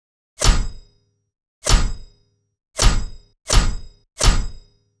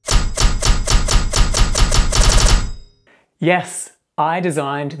Yes, I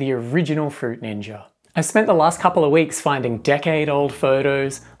designed the original Fruit Ninja. I spent the last couple of weeks finding decade-old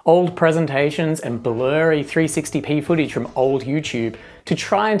photos, old presentations, and blurry 360p footage from old YouTube to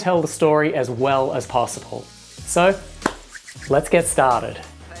try and tell the story as well as possible. So, let's get started.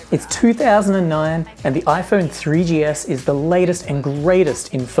 It's 2009 and the iPhone 3GS is the latest and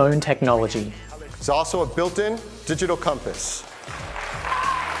greatest in phone technology. It's also a built-in digital compass.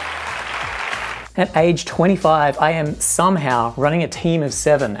 At age 25, I am somehow running a team of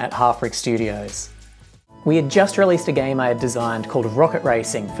 7 at Half-Brick Studios. We had just released a game I had designed called Rocket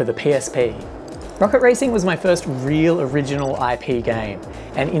Racing for the PSP. Rocket Racing was my first real original IP game,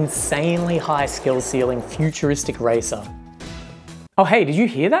 an insanely high skill ceiling futuristic racer. Oh hey, did you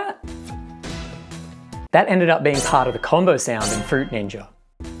hear that? That ended up being part of the combo sound in Fruit Ninja.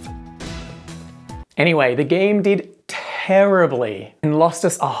 Anyway, the game did terribly and lost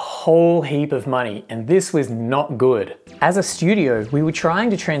us a whole heap of money, and this was not good. As a studio, we were trying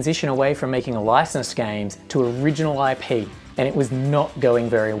to transition away from making licensed games to original IP, and it was not going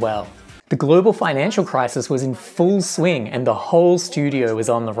very well. The global financial crisis was in full swing and the whole studio was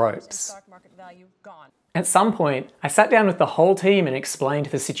on the ropes. At some point, I sat down with the whole team and explained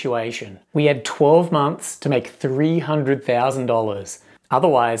the situation. We had 12 months to make $300,000.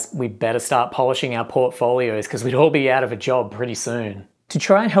 Otherwise, we'd better start polishing our portfolios because we'd all be out of a job pretty soon. To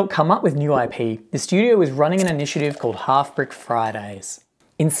try and help come up with new IP, the studio was running an initiative called Half-Brick Fridays.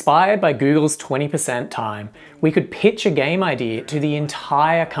 Inspired by Google's 20% time, we could pitch a game idea to the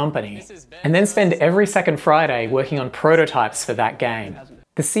entire company and then spend every second Friday working on prototypes for that game.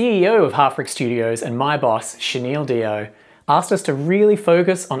 The CEO of Half-Brick Studios and my boss, Chenille Dio, asked us to really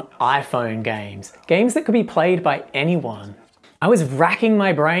focus on iPhone games, games that could be played by anyone. I was racking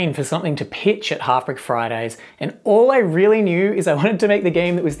my brain for something to pitch at Half-Brick Fridays, and all I really knew is I wanted to make the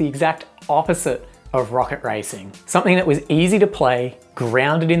game that was the exact opposite of Rocket Racing. Something that was easy to play,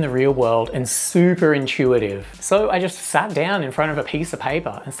 grounded in the real world, and super intuitive. So I just sat down in front of a piece of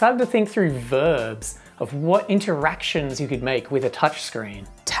paper and started to think through verbs of what interactions you could make with a touchscreen.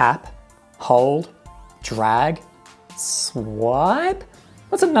 Tap, hold, drag, swipe?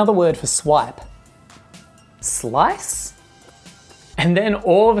 What's another word for swipe? Slice? And then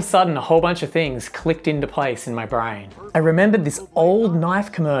all of a sudden a whole bunch of things clicked into place in my brain. I remembered this old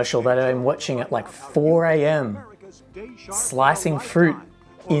knife commercial that I'm watching at like 4 AM. Slicing fruit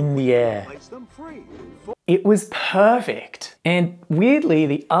in the air. It was perfect. And weirdly,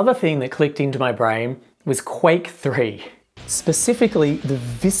 the other thing that clicked into my brain was Quake 3. Specifically, the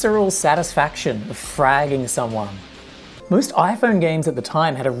visceral satisfaction of fragging someone. Most iPhone games at the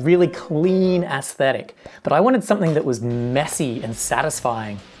time had a really clean aesthetic, but I wanted something that was messy and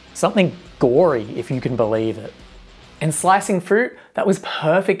satisfying. Something gory, if you can believe it. And slicing fruit, that was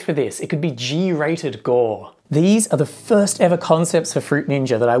perfect for this. It could be G-rated gore. These are the first ever concepts for Fruit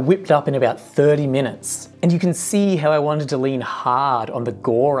Ninja that I whipped up in about 30 minutes. And you can see how I wanted to lean hard on the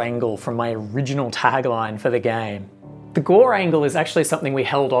gore angle from my original tagline for the game. The gore angle is actually something we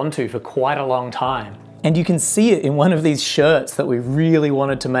held onto for quite a long time. And you can see it in one of these shirts that we really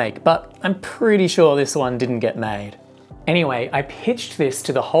wanted to make, but I'm pretty sure this one didn't get made. Anyway, I pitched this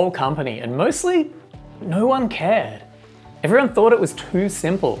to the whole company and mostly, no one cared. Everyone thought it was too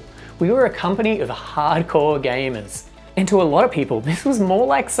simple. We were a company of hardcore gamers. And to a lot of people, this was more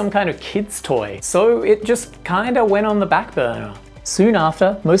like some kind of kid's toy, so it just kinda went on the back burner. Soon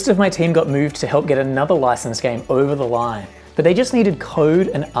after, most of my team got moved to help get another licensed game over the line, but they just needed code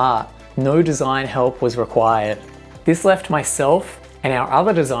and art. No design help was required. This left myself and our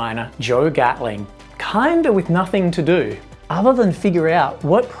other designer, Joe Gatling, kinda with nothing to do, other than figure out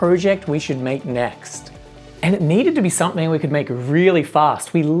what project we should make next. And it needed to be something we could make really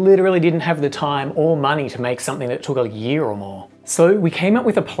fast. We literally didn't have the time or money to make something that took a year or more. So we came up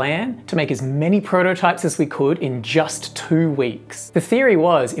with a plan to make as many prototypes as we could in just 2 weeks. The theory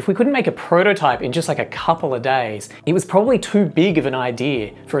was, if we couldn't make a prototype in just like a couple of days, it was probably too big of an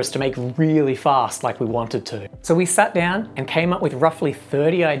idea for us to make really fast like we wanted to. So we sat down and came up with roughly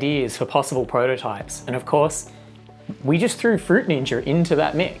 30 ideas for possible prototypes. And of course, we just threw Fruit Ninja into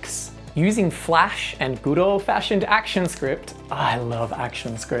that mix. Using Flash and good old-fashioned ActionScript, I love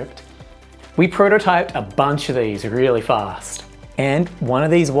ActionScript, we prototyped a bunch of these really fast. And one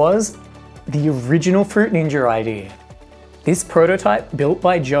of these was the original Fruit Ninja idea. This prototype, built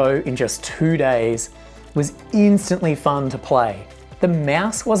by Joe in just 2 days, was instantly fun to play. The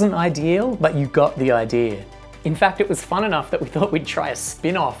mouse wasn't ideal, but you got the idea. In fact, it was fun enough that we thought we'd try a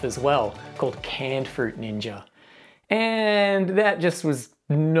spin-off as well, called Canned Fruit Ninja. And that just was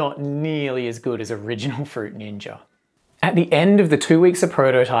not nearly as good as original Fruit Ninja. At the end of the 2 weeks of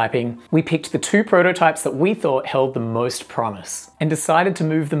prototyping, we picked the 2 prototypes that we thought held the most promise and decided to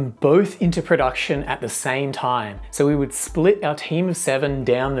move them both into production at the same time. So we would split our team of 7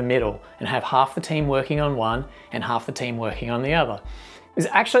 down the middle and have half the team working on one and half the team working on the other. It was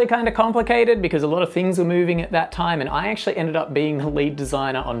actually kind of complicated because a lot of things were moving at that time, and I actually ended up being the lead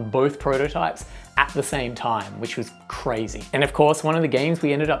designer on both prototypes at the same time, which was crazy. And of course, one of the games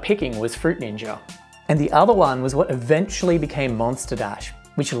we ended up picking was Fruit Ninja. And the other one was what eventually became Monster Dash,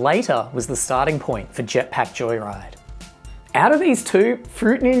 which later was the starting point for Jetpack Joyride. Out of these 2,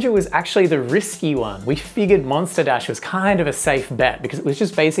 Fruit Ninja was actually the risky one. We figured Monster Dash was kind of a safe bet because it was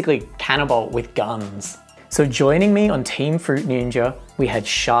just basically Cannonbolt with guns. So joining me on Team Fruit Ninja, we had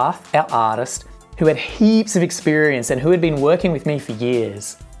Sharth, our artist, who had heaps of experience and who had been working with me for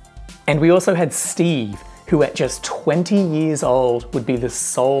years. And we also had Steve, who at just 20 years old would be the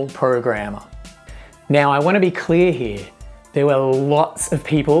sole programmer. Now, I want to be clear here. There were lots of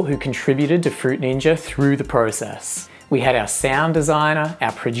people who contributed to Fruit Ninja through the process. We had our sound designer,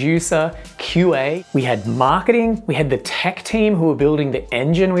 our producer, QA, we had marketing, we had the tech team who were building the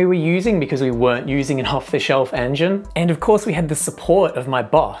engine we were using because we weren't using an off-the-shelf engine. And of course, we had the support of my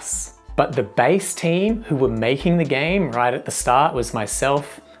boss. But the base team who were making the game right at the start was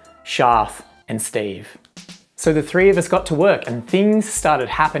myself, Sharth, and Steve. So the 3 of us got to work and things started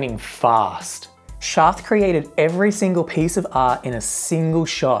happening fast. Sharth created every single piece of art in a single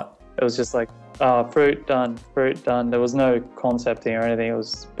shot. It was just like, fruit done, fruit done. There was no concepting or anything. It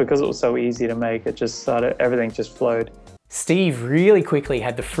was because it was so easy to make, it just started, everything just flowed. Steve really quickly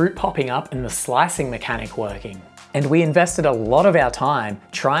had the fruit popping up and the slicing mechanic working. And we invested a lot of our time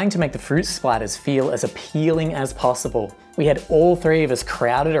trying to make the fruit splatters feel as appealing as possible. We had all 3 of us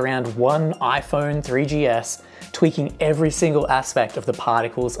crowded around one iPhone 3GS, tweaking every single aspect of the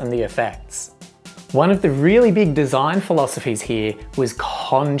particles and the effects. One of the really big design philosophies here was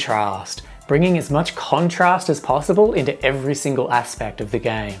contrast, bringing as much contrast as possible into every single aspect of the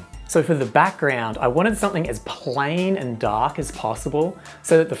game. So for the background, I wanted something as plain and dark as possible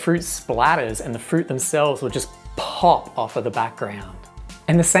so that the fruit splatters and the fruit themselves would just pop off of the background.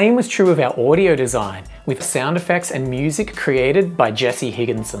 And the same was true of our audio design, with sound effects and music created by Jesse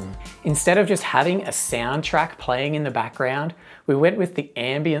Higginson. Instead of just having a soundtrack playing in the background, we went with the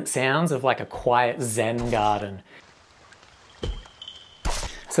ambient sounds of like a quiet Zen garden,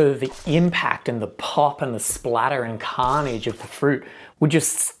 so that the impact and the pop and the splatter and carnage of the fruit would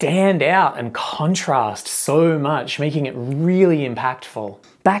just stand out and contrast so much, making it really impactful.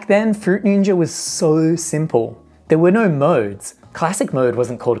 Back then, Fruit Ninja was so simple. There were no modes. Classic mode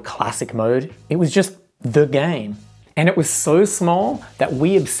wasn't called classic mode, it was just the game. And it was so small that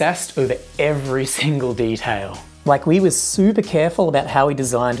we obsessed over every single detail. Like, we were super careful about how we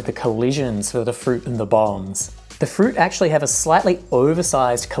designed the collisions for the fruit and the bombs. The fruit actually have a slightly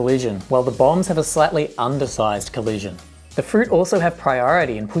oversized collision, while the bombs have a slightly undersized collision. The fruit also have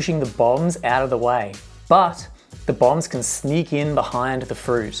priority in pushing the bombs out of the way, but the bombs can sneak in behind the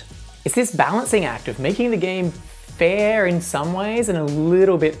fruit. It's this balancing act of making the game fair in some ways and a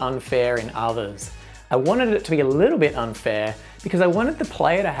little bit unfair in others. I wanted it to be a little bit unfair because I wanted the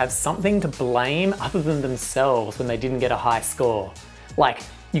player to have something to blame other than themselves when they didn't get a high score. Like,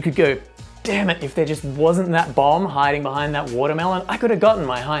 you could go, damn it, if there just wasn't that bomb hiding behind that watermelon, I could have gotten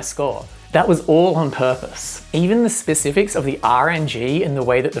my high score. That was all on purpose. Even the specifics of the RNG and the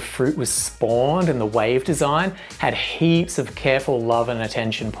way that the fruit was spawned and the wave design had heaps of careful love and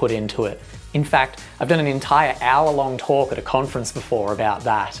attention put into it. In fact, I've done an entire hour-long talk at a conference before about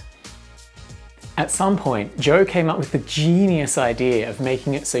that. At some point, Joe came up with the genius idea of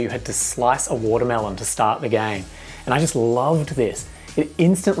making it so you had to slice a watermelon to start the game. And I just loved this. It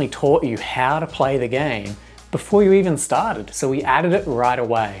instantly taught you how to play the game before you even started, so we added it right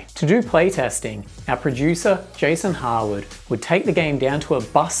away. To do playtesting, our producer, Jason Harwood, would take the game down to a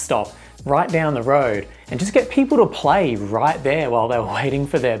bus stop right down the road and just get people to play right there while they were waiting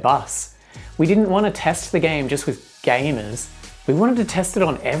for their bus. We didn't want to test the game just with gamers, we wanted to test it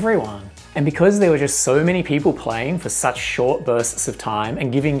on everyone. And because there were just so many people playing for such short bursts of time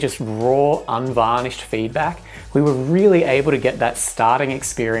and giving just raw, unvarnished feedback, we were really able to get that starting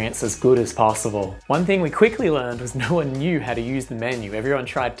experience as good as possible. One thing we quickly learned was no one knew how to use the menu. Everyone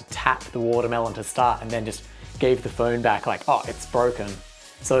tried to tap the watermelon to start and then just gave the phone back like, oh, it's broken.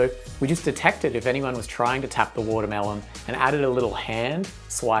 So we just detected if anyone was trying to tap the watermelon and added a little hand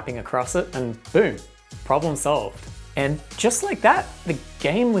swiping across it, and boom, problem solved. And just like that, the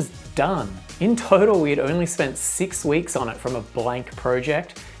game was done. In total, we had only spent 6 weeks on it, from a blank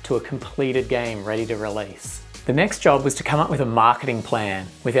project to a completed game ready to release. The next job was to come up with a marketing plan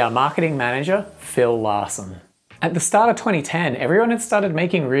with our marketing manager, Phil Larson. At the start of 2010, everyone had started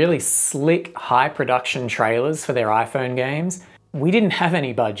making really slick, high production trailers for their iPhone games. We didn't have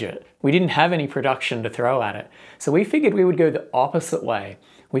any budget. We didn't have any production to throw at it. So we figured we would go the opposite way.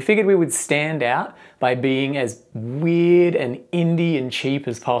 We figured we would stand out by being as weird and indie and cheap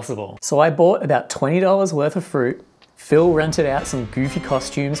as possible. So I bought about $20 worth of fruit. Phil rented out some goofy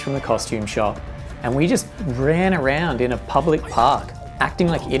costumes from the costume shop, and we just ran around in a public park, acting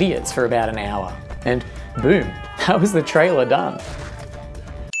like idiots for about an hour. And boom, that was the trailer done.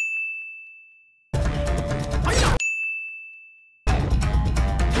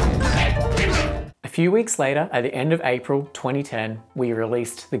 A few weeks later, at the end of April 2010, we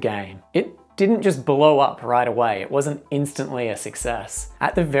released the game. It didn't just blow up right away. It wasn't instantly a success.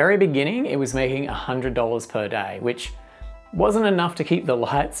 At the very beginning, it was making $100 per day, which wasn't enough to keep the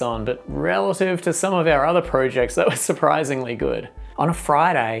lights on, but relative to some of our other projects, that was surprisingly good. On a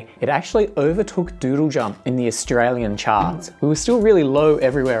Friday, it actually overtook Doodle Jump in the Australian charts. We were still really low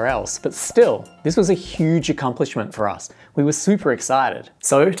everywhere else, but still, this was a huge accomplishment for us. We were super excited.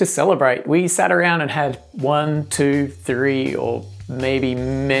 So to celebrate, we sat around and had 1, 2, 3, or maybe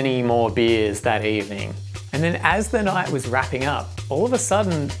many more beers that evening. And then as the night was wrapping up, all of a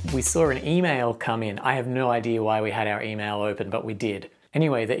sudden we saw an email come in. I have no idea why we had our email open, but we did.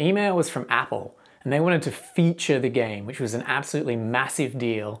 Anyway, the email was from Apple, and they wanted to feature the game, which was an absolutely massive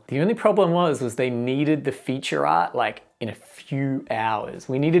deal. The only problem was they needed the feature art like in a few hours.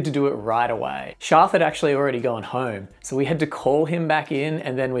 We needed to do it right away. Sharth had actually already gone home, so we had to call him back in,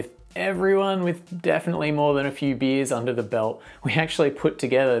 and then with everyone with definitely more than a few beers under the belt, we actually put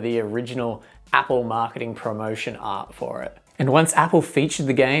together the original Apple marketing promotion art for it. And once Apple featured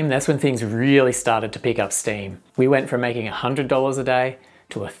the game, that's when things really started to pick up steam. We went from making $100 a day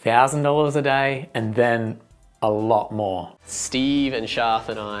to $1,000 a day, and then a lot more. Steve and Sharth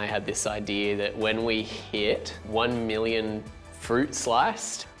and I had this idea that when we hit 1 million fruit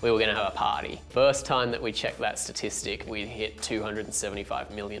sliced, we were gonna have a party. First time that we checked that statistic, we hit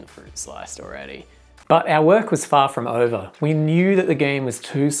 275 million fruit sliced already. But our work was far from over. We knew that the game was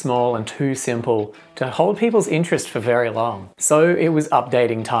too small and too simple to hold people's interest for very long. So it was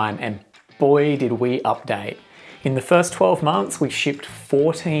updating time, and boy did we update. In the first 12 months, we shipped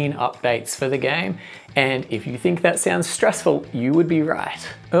 14 updates for the game, and if you think that sounds stressful, you would be right.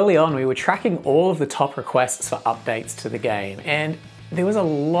 Early on, we were tracking all of the top requests for updates to the game, and there was a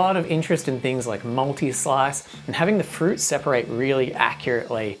lot of interest in things like multi-slice and having the fruit separate really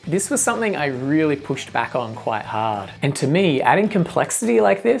accurately. This was something I really pushed back on quite hard. And to me, adding complexity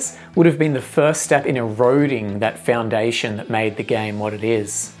like this would have been the first step in eroding that foundation that made the game what it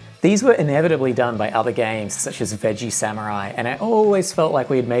is. These were inevitably done by other games such as Veggie Samurai, and I always felt like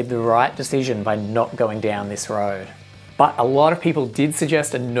we had made the right decision by not going down this road. But a lot of people did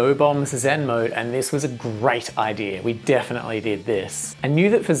suggest a no-bombs Zen mode, and this was a great idea. We definitely did this. I knew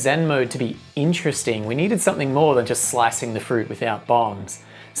that for Zen mode to be interesting, we needed something more than just slicing the fruit without bombs.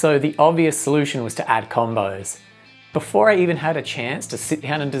 So the obvious solution was to add combos. Before I even had a chance to sit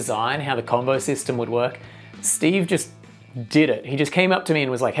down and design how the combo system would work, Steve just did it. He just came up to me and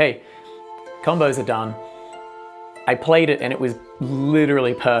was like, hey, combos are done. I played it and it was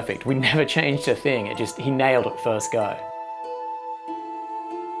literally perfect. We never changed a thing. He nailed it first go.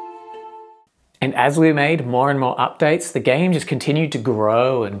 And as we made more and more updates, the game just continued to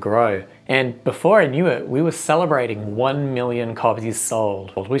grow and grow. And before I knew it, we were celebrating 1 million copies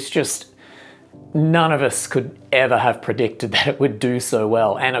sold, which just none of us could ever have predicted that it would do so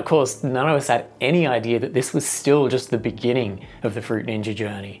well. And of course, none of us had any idea that this was still just the beginning of the Fruit Ninja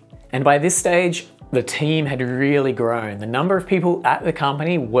journey. And by this stage, the team had really grown. The number of people at the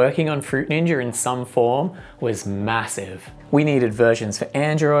company working on Fruit Ninja in some form was massive. We needed versions for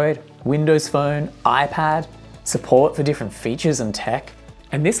Android, Windows Phone, iPad, support for different features and tech.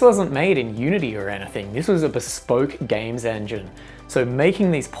 And this wasn't made in Unity or anything. This was a bespoke games engine. So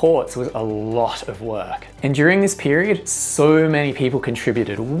making these ports was a lot of work. And during this period, so many people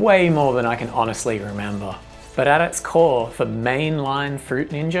contributed, way more than I can honestly remember. But at its core, for mainline Fruit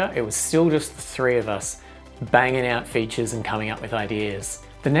Ninja, it was still just the three of us, banging out features and coming up with ideas.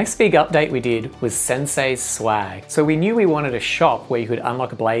 The next big update we did was Sensei's Swag. So we knew we wanted a shop where you could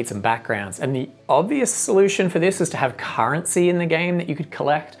unlock blades and backgrounds, and the obvious solution for this was to have currency in the game that you could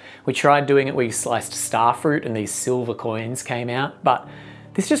collect. We tried doing it where you sliced star fruit and these silver coins came out, but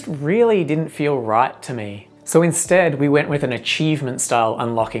this just really didn't feel right to me. So instead, we went with an achievement-style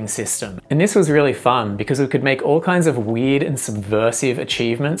unlocking system. And this was really fun because we could make all kinds of weird and subversive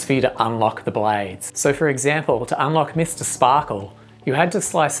achievements for you to unlock the blades. So for example, to unlock Mr. Sparkle, You had to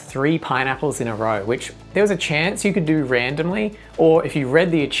slice 3 pineapples in a row, which there was a chance you could do randomly, or if you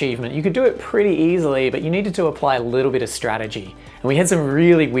read the achievement, you could do it pretty easily, but you needed to apply a little bit of strategy. And we had some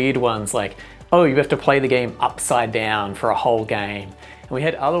really weird ones like, oh, you have to play the game upside down for a whole game. And we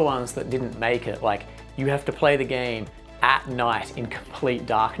had other ones that didn't make it, like you have to play the game at night in complete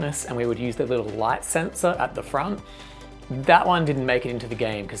darkness, and we would use the little light sensor at the front. That one didn't make it into the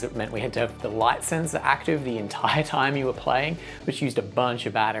game because it meant we had to have the light sensor active the entire time you were playing, which used a bunch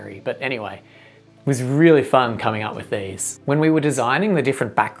of battery. But anyway, it was really fun coming up with these. When we were designing the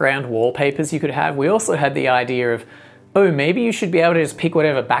different background wallpapers you could have, we also had the idea of, oh, maybe you should be able to just pick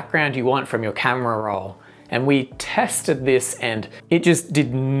whatever background you want from your camera roll. And we tested this and it just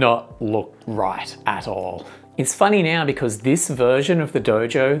did not look right at all. It's funny now because this version of the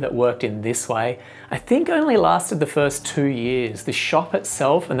dojo that worked in this way, I think only lasted the first 2 years. The shop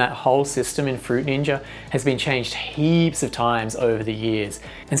itself and that whole system in Fruit Ninja has been changed heaps of times over the years.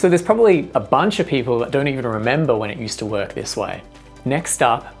 And so there's probably a bunch of people that don't even remember when it used to work this way. Next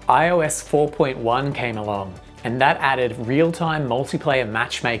up, iOS 4.1 came along, and that added real-time multiplayer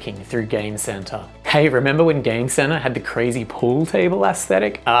matchmaking through Game Center. Hey, remember when Game Center had the crazy pool table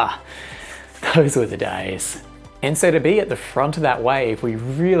aesthetic? Those were the days. And so to be at the front of that wave, we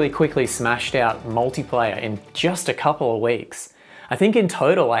really quickly smashed out multiplayer in just a couple of weeks. I think in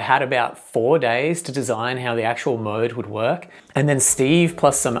total I had about 4 days to design how the actual mode would work. And then Steve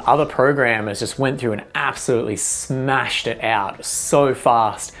plus some other programmers just went through and absolutely smashed it out so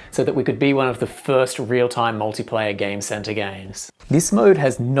fast so that we could be one of the first real-time multiplayer Game Center games. This mode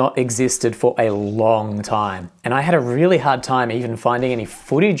has not existed for a long time, and I had a really hard time even finding any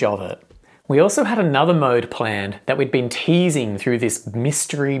footage of it. We also had another mode planned that we'd been teasing through this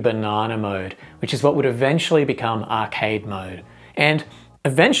mystery banana mode, which is what would eventually become arcade mode. And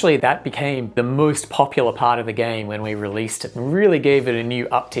eventually that became the most popular part of the game when we released it and really gave it a new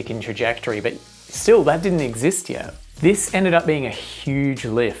uptick in trajectory, but still that didn't exist yet. This ended up being a huge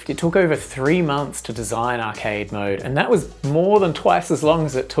lift. It took over 3 months to design arcade mode, and that was more than twice as long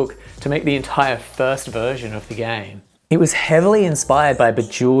as it took to make the entire first version of the game. It was heavily inspired by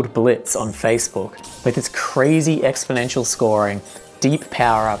Bejeweled Blitz on Facebook, with its crazy exponential scoring, deep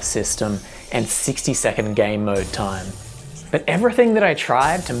power-up system, and 60-second game mode time. But everything that I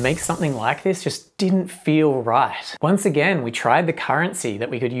tried to make something like this just didn't feel right. Once again, we tried the currency that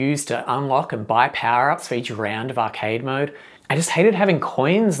we could use to unlock and buy power-ups for each round of arcade mode. I just hated having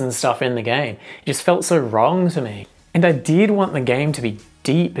coins and stuff in the game. It just felt so wrong to me. And I did want the game to be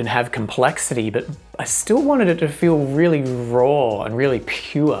deep and have complexity, but I still wanted it to feel really raw and really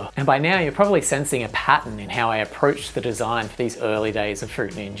pure. And by now you're probably sensing a pattern in how I approached the design for these early days of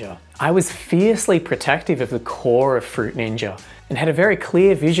Fruit Ninja. I was fiercely protective of the core of Fruit Ninja and had a very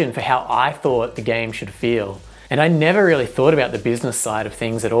clear vision for how I thought the game should feel. And I never really thought about the business side of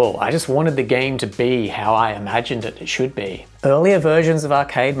things at all. I just wanted the game to be how I imagined it should be. Earlier versions of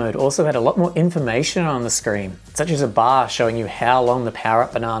arcade mode also had a lot more information on the screen, such as a bar showing you how long the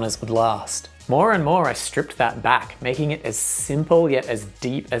power-up bananas would last. More and more I stripped that back, making it as simple yet as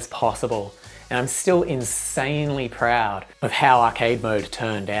deep as possible. And I'm still insanely proud of how arcade mode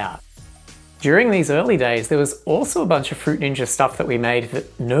turned out. During these early days, there was also a bunch of Fruit Ninja stuff that we made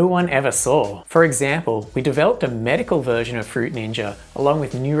that no one ever saw. For example, we developed a medical version of Fruit Ninja along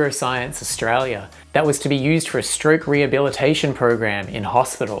with Neuroscience Australia that was to be used for a stroke rehabilitation program in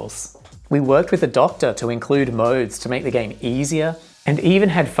hospitals. We worked with a doctor to include modes to make the game easier and even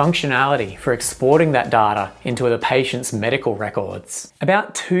had functionality for exporting that data into the patient's medical records.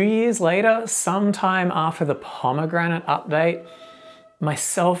 About 2 years later, sometime after the Pomegranate update,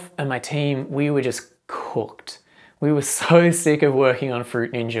 myself and my team, we were just cooked. We were so sick of working on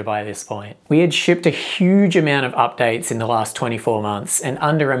Fruit Ninja by this point. We had shipped a huge amount of updates in the last 24 months and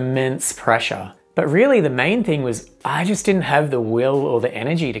under immense pressure. But really the main thing was I just didn't have the will or the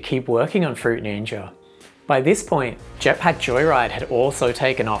energy to keep working on Fruit Ninja. By this point, Jetpack Joyride had also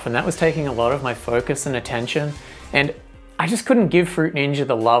taken off, and that was taking a lot of my focus and attention, and I just couldn't give Fruit Ninja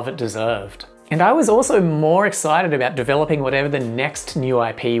the love it deserved. And I was also more excited about developing whatever the next new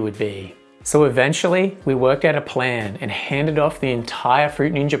IP would be. So eventually, we worked out a plan and handed off the entire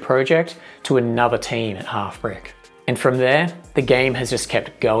Fruit Ninja project to another team at Halfbrick. And from there, the game has just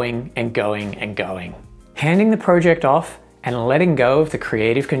kept going and going and going. Handing the project off and letting go of the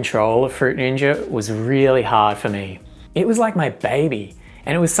creative control of Fruit Ninja was really hard for me. It was like my baby.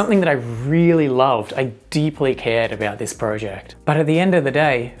 And it was something that I really loved. I deeply cared about this project. But at the end of the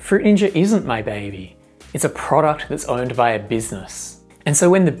day, Fruit Ninja isn't my baby. It's a product that's owned by a business. And so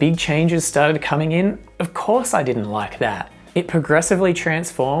when the big changes started coming in, of course I didn't like that. It progressively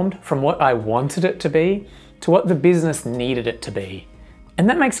transformed from what I wanted it to be to what the business needed it to be. And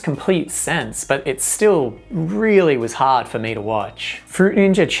that makes complete sense, but it still really was hard for me to watch. Fruit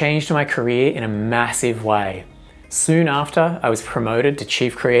Ninja changed my career in a massive way. Soon after I was promoted to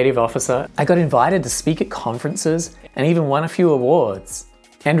Chief Creative Officer, I got invited to speak at conferences and even won a few awards.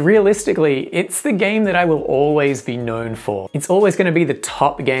 And realistically, it's the game that I will always be known for. It's always going to be the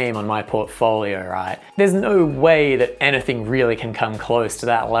top game on my portfolio, right? There's no way that anything really can come close to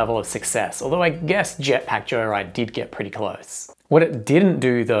that level of success, although I guess Jetpack Joyride did get pretty close. What it didn't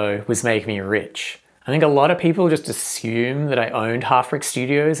do though was make me rich. I think a lot of people just assume that I owned Half Brick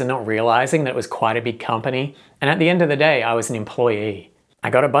Studios and not realizing that it was quite a big company. And at the end of the day, I was an employee. I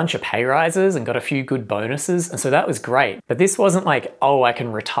got a bunch of pay rises and got a few good bonuses, and so that was great. But this wasn't like, oh, I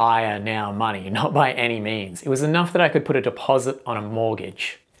can retire now money, not by any means. It was enough that I could put a deposit on a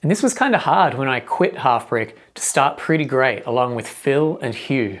mortgage. And this was kind of hard when I quit Half Brick to start Prettygreat along with Phil and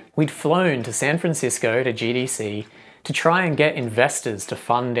Hugh. We'd flown to San Francisco to GDC to try and get investors to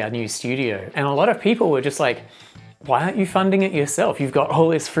fund our new studio. And a lot of people were just like, why aren't you funding it yourself? You've got all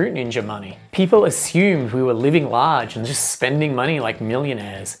this Fruit Ninja money. People assumed we were living large and just spending money like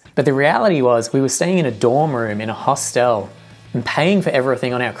millionaires. But the reality was we were staying in a dorm room in a hostel and paying for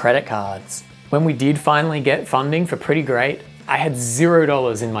everything on our credit cards. When we did finally get funding for Prettygreat, I had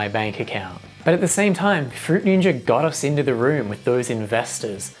 $0 in my bank account. But at the same time, Fruit Ninja got us into the room with those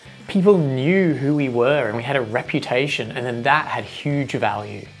investors. People knew who we were and we had a reputation, and then that had huge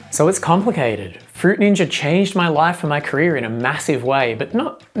value. So it's complicated. Fruit Ninja changed my life and my career in a massive way, but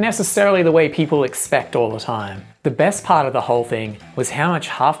not necessarily the way people expect all the time. The best part of the whole thing was how much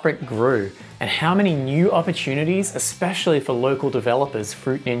Half Brick grew and how many new opportunities, especially for local developers,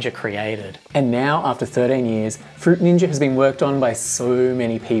 Fruit Ninja created. And now, after 13 years, Fruit Ninja has been worked on by so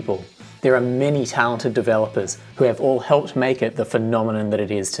many people. There are many talented developers who have all helped make it the phenomenon that it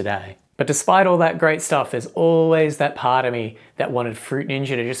is today. But despite all that great stuff, there's always that part of me that wanted Fruit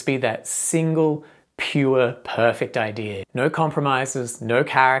Ninja to just be that single, pure, perfect idea. No compromises, no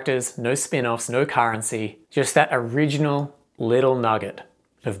characters, no spin-offs, no currency, just that original little nugget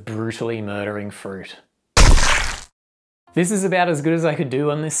of brutally murdering fruit. This is about as good as I could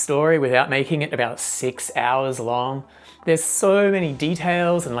do on this story without making it about 6 hours long. There's so many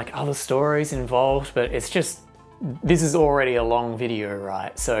details and like other stories involved, but it's just, this is already a long video,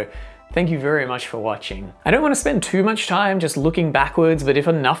 right? So thank you very much for watching. I don't want to spend too much time just looking backwards, but if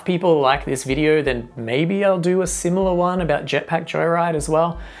enough people like this video, then maybe I'll do a similar one about Jetpack Joyride as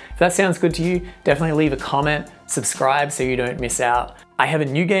well. If that sounds good to you, definitely leave a comment, subscribe so you don't miss out. I have a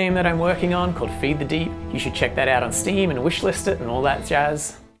new game that I'm working on called Feed the Deep. You should check that out on Steam and wishlist it and all that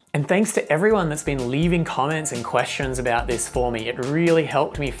jazz. And thanks to everyone that's been leaving comments and questions about this for me. It really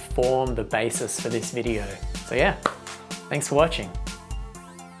helped me form the basis for this video. So yeah, thanks for watching.